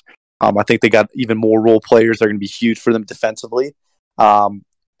Davis. I think they got even more role players that are going to be huge for them defensively. And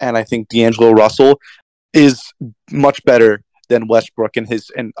I think D'Angelo Russell is much better than Westbrook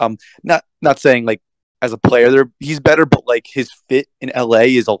not saying like as a player he's better, but like his fit in LA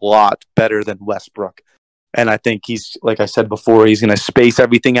is a lot better than Westbrook. And I think he's, like I said before, he's going to space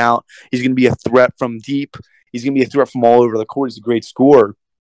everything out. He's going to be a threat from deep. He's going to be a threat from all over the court. He's a great scorer.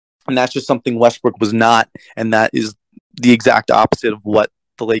 And that's just something Westbrook was not. And that is the exact opposite of what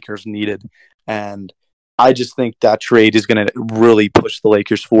the Lakers needed. And I just think that trade is going to really push the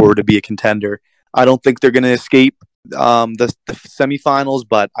Lakers forward to be a contender. I don't think they're going to escape the semifinals,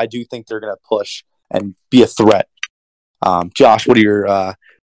 but I do think they're going to push and be a threat. Josh, what are your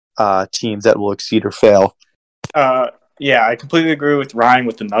teams that will exceed or fail? Yeah, I completely agree with Ryan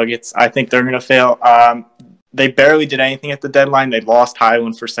with the Nuggets. I think they're going to fail. They barely did anything at the deadline. They lost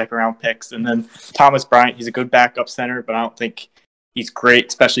Highland for second-round picks. And then Thomas Bryant, he's a good backup center, but I don't think he's great,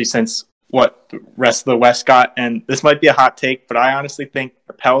 especially since what the rest of the West got. And this might be a hot take, but I honestly think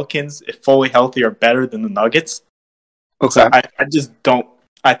the Pelicans, if fully healthy, are better than the Nuggets. Okay. So I just don't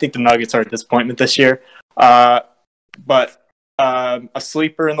 – I think the Nuggets are a disappointment this year. But a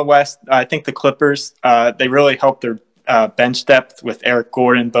sleeper in the West, I think the Clippers, they really helped their bench depth with Eric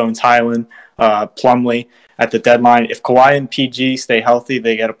Gordon, Bones Highland, Plumlee at the deadline. If Kawhi and PG stay healthy,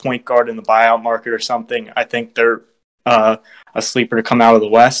 they get a point guard in the buyout market or something. I think they're a sleeper to come out of the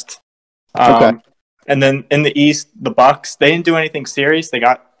West. Okay. And then in the East, the Bucks, they didn't do anything serious. They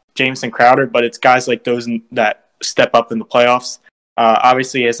got Jameson Crowder, but it's guys like those that step up in the playoffs.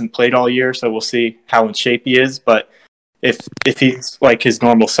 Obviously, he hasn't played all year, so we'll see how in shape he is. But if he's like his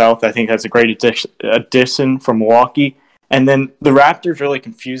normal self, I think that's a great addition from Milwaukee. And then the Raptors really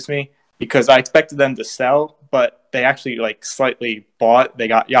confused me because I expected them to sell, but they actually like slightly bought. They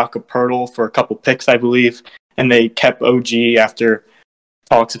got Jakob Poeltl for a couple picks, I believe, and they kept OG after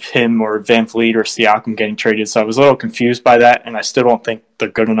talks of him or Van Vliet or Siakam getting traded. So I was a little confused by that, and I still don't think they're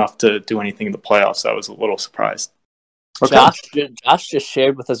good enough to do anything in the playoffs. So I was a little surprised. Okay. Josh just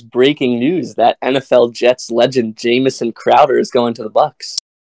shared with us breaking news that NFL Jets legend Jamison Crowder is going to the Bucks.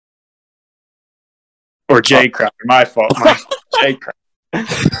 Or Jay Crowder. My fault. Jay Crowder.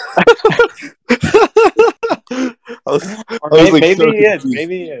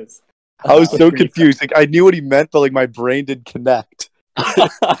 Maybe he is. I was so confused. Like I knew what he meant, but like my brain didn't connect.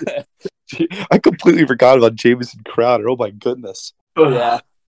 I completely forgot about Jamison Crowder. Oh my goodness. Yeah.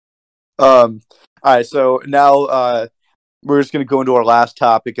 All right. So now we're just going to go into our last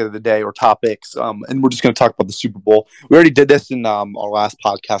topic of the day, or topics, and we're just going to talk about the Super Bowl. We already did this in our last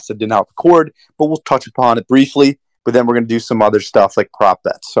podcast that did not record, but we'll touch upon it briefly. But then we're going to do some other stuff like prop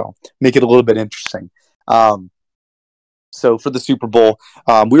bets, so make it a little bit interesting. So for the Super Bowl,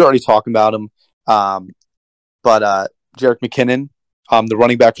 we were already talking about him, but Jerick McKinnon, the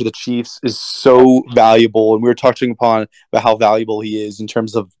running back for the Chiefs, is so valuable, and we were touching upon about how valuable he is in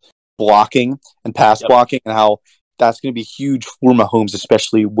terms of blocking and pass blocking, and how that's going to be huge for Mahomes,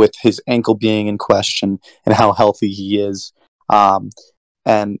 especially with his ankle being in question and how healthy he is.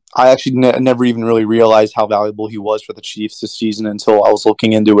 And I actually never even really realized how valuable he was for the Chiefs this season until I was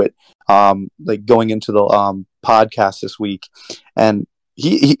looking into it, like going into the podcast this week. And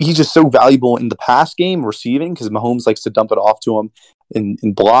he's just so valuable in the pass game, receiving, because Mahomes likes to dump it off to him.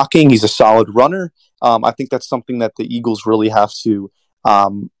 In blocking, he's a solid runner. I think that's something that the Eagles really have to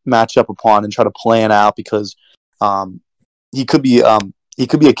match up upon and try to plan out, because he could be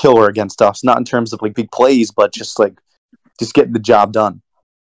a killer against us, not in terms of like big plays, but just getting the job done.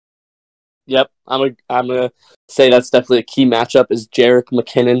 Yep, I'm gonna say that's definitely a key matchup is Jerick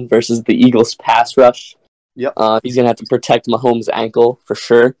McKinnon versus the Eagles pass rush. Yep, he's gonna have to protect Mahomes' ankle for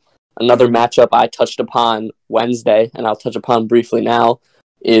sure. Another matchup I touched upon Wednesday, and I'll touch upon briefly now,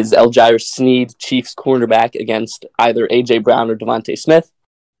 is Eljair Sneed, Chiefs cornerback, against either A.J. Brown or Devontae Smith.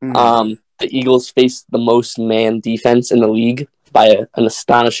 The Eagles face the most man defense in the league by an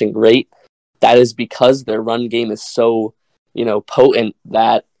astonishing rate. That is because their run game is so, potent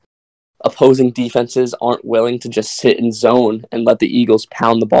that opposing defenses aren't willing to just sit in zone and let the Eagles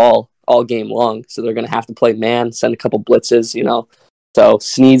pound the ball all game long. So they're going to have to play man, send a couple blitzes, So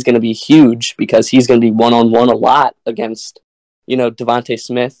Sneed's going to be huge because he's going to be one-on-one a lot against, Devontae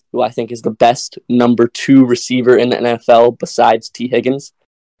Smith, who I think is the best number 2 receiver in the NFL besides T. Higgins.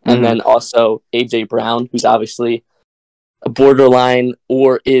 And then also A.J. Brown, who's obviously a borderline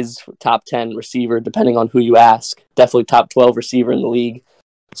or is top 10 receiver, depending on who you ask. Definitely top 12 receiver in the league.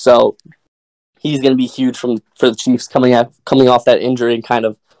 So he's going to be huge for the Chiefs coming off that injury and kind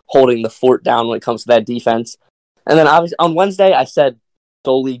of holding the fort down when it comes to that defense. And then obviously on Wednesday, I said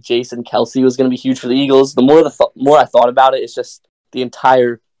solely Jason Kelce was going to be huge for the Eagles. The more I thought about it, it's just the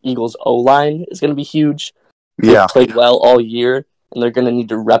entire Eagles O-line is going to be huge. They've played well all year, and they're going to need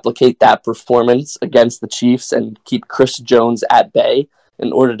to replicate that performance against the Chiefs and keep Chris Jones at bay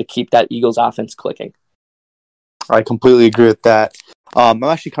in order to keep that Eagles offense clicking. I completely agree with that. I'm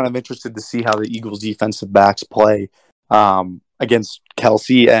actually kind of interested to see how the Eagles defensive backs play against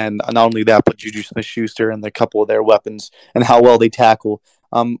Kelce, and not only that, but Juju Smith-Schuster and a couple of their weapons and how well they tackle.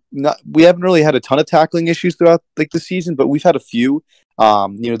 We haven't really had a ton of tackling issues throughout the season, but we've had a few.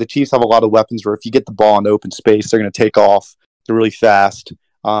 The Chiefs have a lot of weapons where if you get the ball in open space, they're going to take off. They're really fast.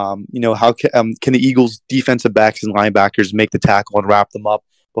 How can the Eagles defensive backs and linebackers make the tackle and wrap them up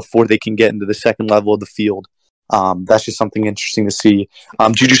before they can get into the second level of the field? That's just something interesting to see.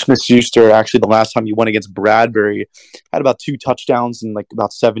 Juju Smith-Schuster, actually, the last time he went against Bradbury, had about 2 touchdowns and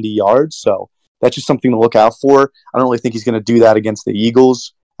about 70 yards. So that's just something to look out for. I don't really think he's going to do that against the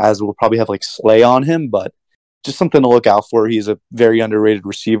Eagles, as we'll probably have Slay on him, but just something to look out for. He's a very underrated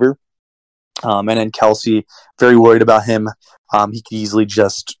receiver. And then Kelce, very worried about him. He could easily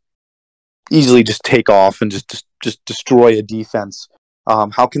just take off and just destroy a defense.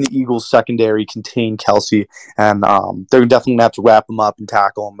 How can the Eagles secondary contain Kelce? And they're definitely going to have to wrap him up and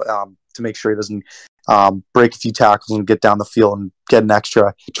tackle him to make sure he doesn't break a few tackles and get down the field and get an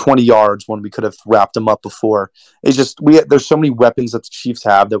extra 20 yards when we could have wrapped him up before. It's just there's so many weapons that the Chiefs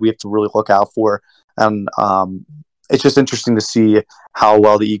have that we have to really look out for. And it's just interesting to see how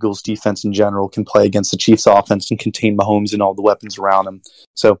well the Eagles defense in general can play against the Chiefs offense and contain Mahomes and all the weapons around him.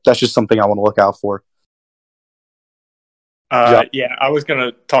 So that's just something I want to look out for. Yeah, I was going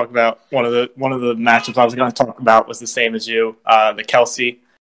to talk about one of the matchups I was going to talk about was the same as you, the Kelce.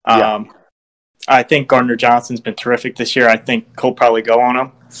 I think Gardner Johnson's been terrific this year. I think he'll probably go on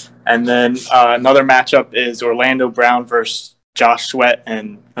him. And then another matchup is Orlando Brown versus Josh Sweat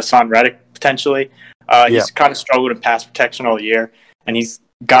and Hassan Reddick potentially. He's kind of struggled in pass protection all year, and he's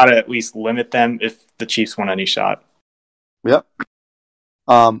got to at least limit them if the Chiefs want any shot. Yep.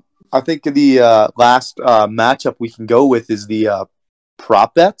 I think the last matchup we can go with is the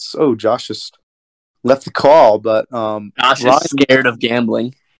prop bets. Oh, Josh just left the call, but Josh is scared of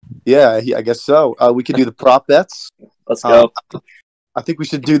gambling. Yeah, I guess so. We could do the prop bets. Let's go. I think we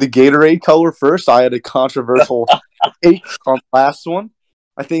should do the Gatorade color first. I had a controversial take on the last one.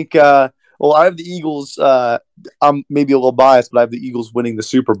 I think, I have the Eagles. I'm maybe a little biased, but I have the Eagles winning the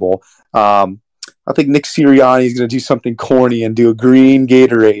Super Bowl. I think Nick Sirianni is going to do something corny and do a green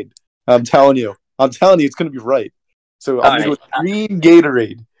Gatorade. I'm telling you, it's going to be right. So I'm going to go with green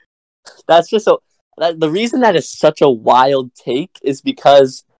Gatorade. That's just the reason that is such a wild take is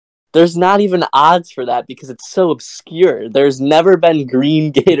because there's not even odds for that because it's so obscure. There's never been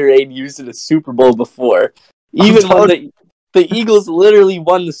green Gatorade used in a Super Bowl before. Even when the Eagles literally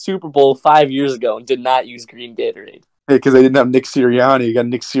won the Super Bowl 5 years ago and did not use green Gatorade. Because they didn't have Nick Sirianni. You got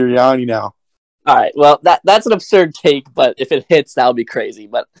Nick Sirianni now. All right, well, that's an absurd take, but if it hits, that'll be crazy.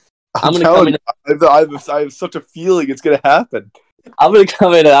 But I'm going to come in. I have such a feeling it's going to happen. I'm going to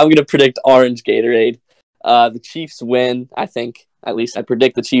come in and I'm going to predict orange Gatorade. The Chiefs win, I think. At least I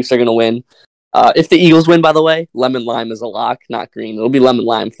predict the Chiefs are going to win. If the Eagles win, by the way, lemon lime is a lock, not green. It'll be lemon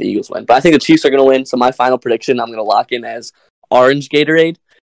lime if the Eagles win. But I think the Chiefs are going to win, so my final prediction I'm going to lock in as orange Gatorade.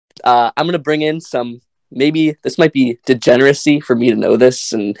 I'm going to bring in some, maybe this might be degeneracy for me to know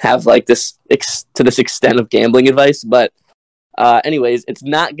this and have this to this extent of gambling advice, but anyways, it's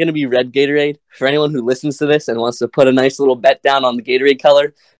not going to be red Gatorade. For anyone who listens to this and wants to put a nice little bet down on the Gatorade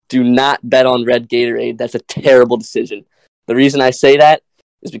color, do not bet on red Gatorade. That's a terrible decision. The reason I say that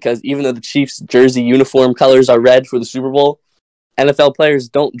is because even though the Chiefs' jersey uniform colors are red for the Super Bowl, NFL players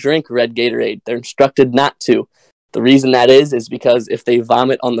don't drink red Gatorade. They're instructed not to. The reason that is because if they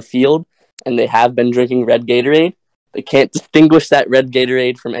vomit on the field and they have been drinking red Gatorade, they can't distinguish that red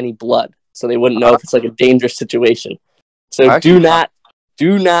Gatorade from any blood. So they wouldn't know if it's a dangerous situation. So do not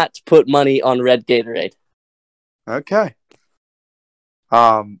put money on red Gatorade. Okay.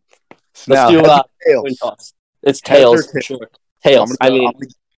 Let's do coin toss. It's tails for sure. Tails. I'm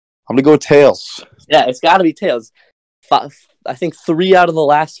gonna go with tails. Yeah, it's got to be tails. I think 3 out of the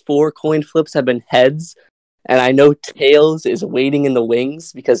last 4 coin flips have been heads, and I know tails is waiting in the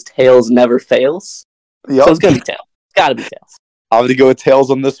wings because tails never fails. Yep. So it's gonna be tails. It's got to be tails. I'm gonna go with tails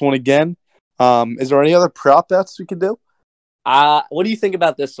on this one again. Is there any other prop bets we can do? What do you think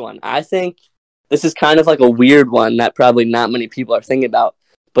about this one? I think this is kind of like a weird one that probably not many people are thinking about.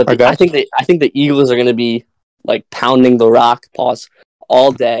 But I think the Eagles are going to be pounding the rock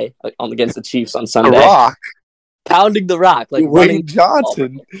all day against the Chiefs on Sunday. The rock. Pounding the rock, like Wayne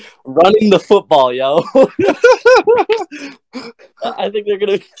Johnson. running the football, yo. I think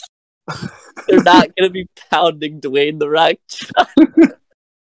they're not gonna be pounding Dwayne the Rock.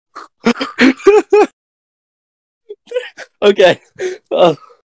 Okay.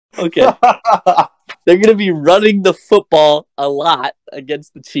 Okay. They're gonna be running the football a lot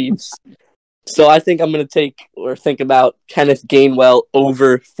against the Chiefs. So I think I'm gonna think about Kenneth Gainwell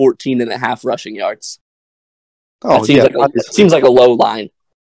over 14.5 rushing yards. Oh, that seems like a low line.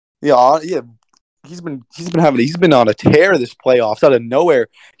 Yeah. He's been on a tear this playoffs out of nowhere.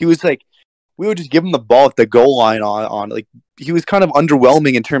 He was like, we would just give him the ball at the goal line on like he was kind of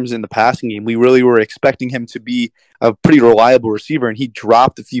underwhelming in terms in the passing game. We really were expecting him to be a pretty reliable receiver, and he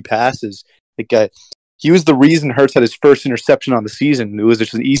dropped a few passes. Like he was the reason Hurts had his first interception on the season. It was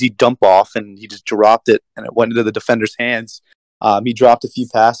just an easy dump off, and he just dropped it, and it went into the defender's hands. He dropped a few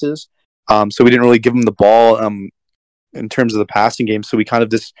passes, so we didn't really give him the ball in terms of the passing game. So we kind of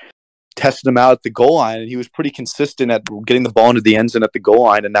just tested him out at the goal line, and he was pretty consistent at getting the ball into the end zone at the goal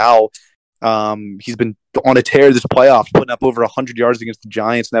line. And now he's been on a tear this playoff, putting up over 100 yards against the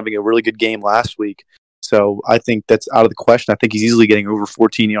Giants and having a really good game last week. So I think that's out of the question. I think he's easily getting over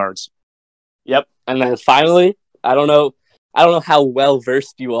 14 yards. Yep. And then finally, I don't know how well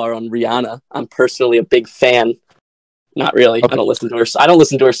versed you are on Rihanna. I'm personally a big fan. Not really. Okay. I don't listen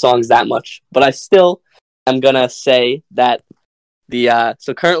to her songs that much, but I still am gonna say that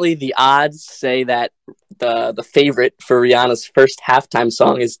so currently the odds say that the favorite for Rihanna's first halftime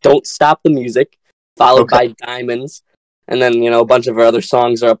song is "Don't Stop the Music," followed by "Diamonds," and then a bunch of her other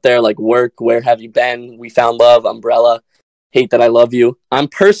songs are up there like "Work," "Where Have You Been," "We Found Love," "Umbrella," "Hate That I Love You." I'm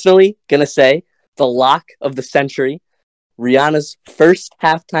personally gonna say the lock of the century, Rihanna's first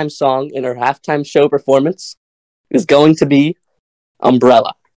halftime song in her halftime show performance is going to be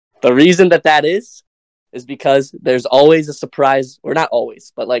 "Umbrella." The reason that is because there's always a surprise, or not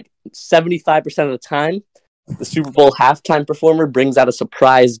always, but like 75% of the time, the Super Bowl halftime performer brings out a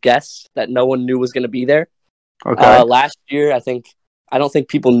surprise guest that no one knew was going to be there. Okay. Last year, I don't think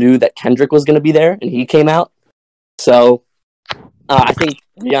people knew that Kendrick was going to be there, and he came out. So I think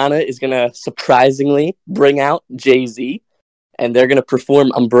Rihanna is going to surprisingly bring out Jay-Z, and they're going to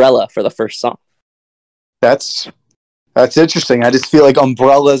perform "Umbrella" for the first song. That's interesting. I just feel like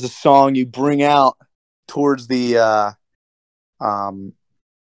 "Umbrella" is a song you bring out towards the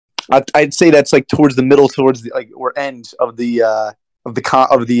I'd say that's like towards the middle, towards the or end of the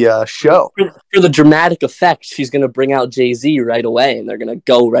show. For the dramatic effect, she's going to bring out Jay-Z right away, and they're going to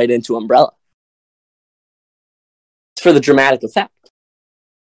go right into "Umbrella." It's for the dramatic effect.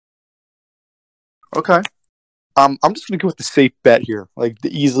 Okay. I'm just going to go with the safe bet here. Like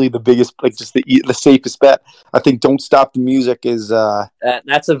easily the biggest, like just the safest bet. I think "Don't Stop the Music" is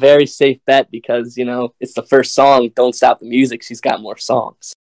that's a very safe bet because it's the first song. "Don't Stop the Music." She's got more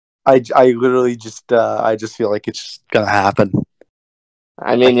songs. I literally just I just feel like it's just gonna happen.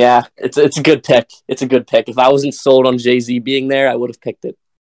 I mean, yeah, it's a good pick. It's a good pick. If I wasn't sold on Jay-Z being there, I would have picked it.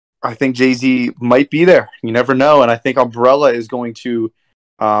 I think Jay-Z might be there. You never know, and I think "Umbrella" is going to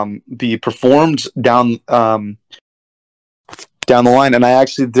be performed down the line. And I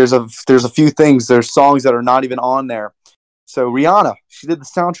actually there's a few things. There's songs that are not even on there. So Rihanna, she did the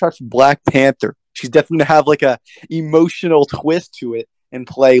soundtrack for Black Panther. She's definitely gonna have like a emotional twist to it and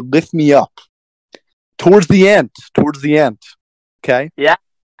play "Lift Me Up" towards the end. Okay. Yeah.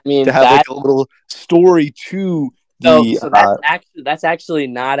 I mean, to have like a little story to the. So that's actually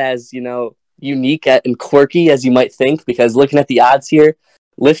not as unique and quirky as you might think, because looking at the odds here,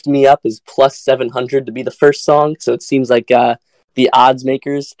 "Lift Me Up" is plus 700 to be the first song. So it seems like the odds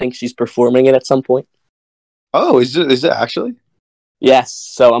makers think she's performing it at some point. Oh, is it actually? Yes.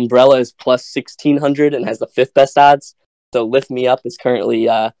 So "Umbrella" is plus 1,600 and has the fifth best odds. So "Lift Me Up" is currently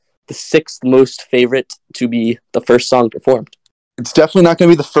the sixth most favorite to be the first song performed. It's definitely not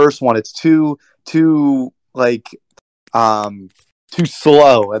going to be the first one. It's too slow.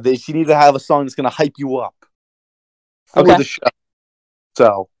 She needs to have a song that's going to hype you up for the show.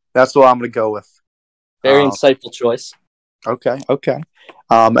 So that's what I'm going to go with. Very insightful choice. Okay.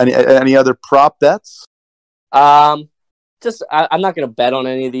 Any other prop bets? I'm not going to bet on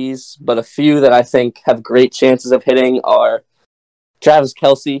any of these, but a few that I think have great chances of hitting are Travis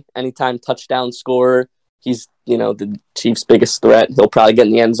Kelce, anytime touchdown scorer. He's, the Chiefs' biggest threat. He'll probably get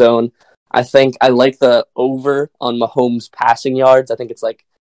in the end zone. I think I like the over on Mahomes' passing yards. I think it's like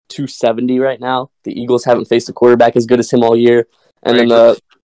 270 right now. The Eagles haven't faced a quarterback as good as him all year. And then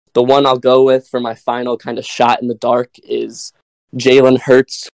the one I'll go with for my final kind of shot in the dark is Jalen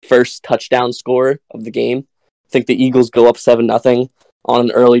Hurts' first touchdown score of the game. I think the Eagles go up 7-0. on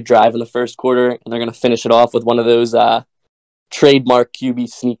an early drive in the first quarter, and they're going to finish it off with one of those trademark QB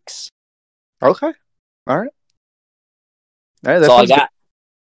sneaks. Okay. All right. That's all I got. Good.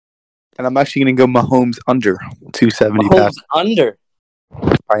 And I'm actually going to go Mahomes under 270 Mahomes pass. under.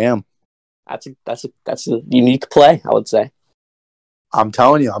 I am. That's a unique play, I would say. I'm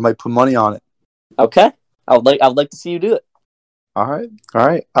telling you, I might put money on it. Okay. I would like to see you do it. All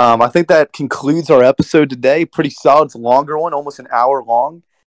right. I think that concludes our episode today. Pretty solid. It's a longer one, almost an hour long.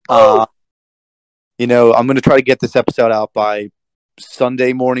 I'm going to try to get this episode out by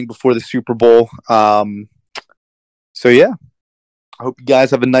Sunday morning before the Super Bowl. So, yeah. I hope you guys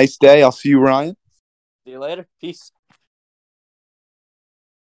have a nice day. I'll see you, Ryan. See you later. Peace.